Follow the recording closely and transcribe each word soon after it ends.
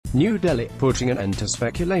New Delhi, putting an end to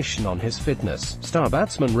speculation on his fitness. Star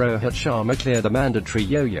batsman Rohit Sharma cleared the mandatory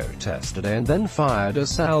yo-yo test today and then fired a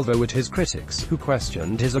salvo at his critics, who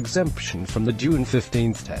questioned his exemption from the June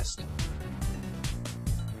 15 test.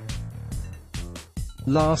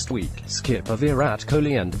 Last week, skipper Virat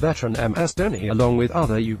Kohli and veteran MS Dhoni along with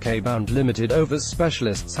other UK-bound limited overs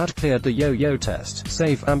specialists had cleared the yo-yo test,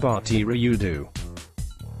 safe Ambati Rayudu.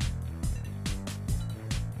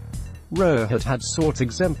 Rohit had sought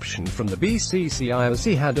exemption from the BCCI as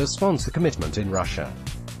he had a sponsor commitment in Russia.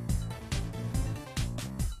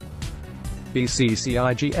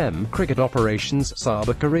 BCCI GM Cricket Operations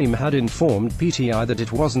Sabir Karim had informed PTI that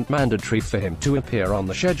it wasn't mandatory for him to appear on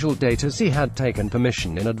the scheduled date as he had taken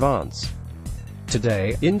permission in advance.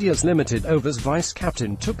 Today, India's limited overs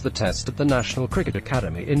vice-captain took the test at the National Cricket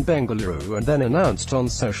Academy in Bengaluru and then announced on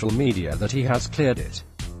social media that he has cleared it.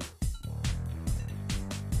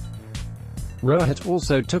 Rohit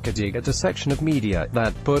also took a dig at a section of media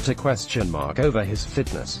that put a question mark over his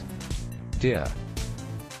fitness. "Dear,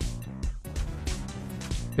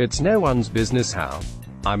 it's no one's business how.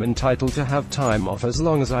 I'm entitled to have time off as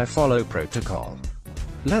long as I follow protocol.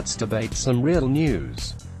 Let's debate some real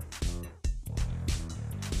news.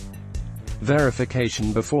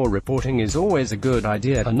 Verification before reporting is always a good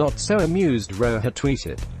idea, and not so amused," Rohit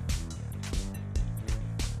tweeted.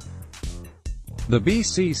 The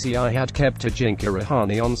BCCI had kept Ajinkya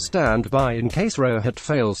Rahane on standby in case Rohit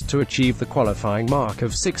fails to achieve the qualifying mark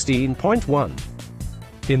of 16.1.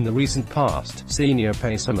 In the recent past, senior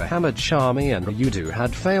pacer Mohammad Shami and Rayudu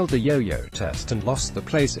had failed the yo-yo test and lost the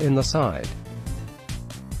place in the side.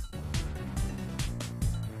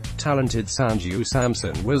 Talented Sanju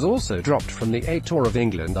Samson was also dropped from the A Tour of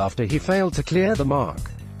England after he failed to clear the mark.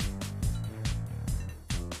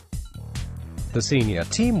 The senior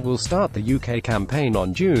team will start the UK campaign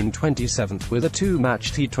on June 27 with a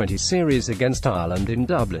two-match T20 series against Ireland in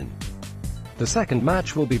Dublin. The second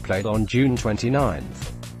match will be played on June 29.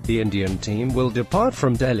 The Indian team will depart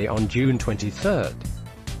from Delhi on June 23.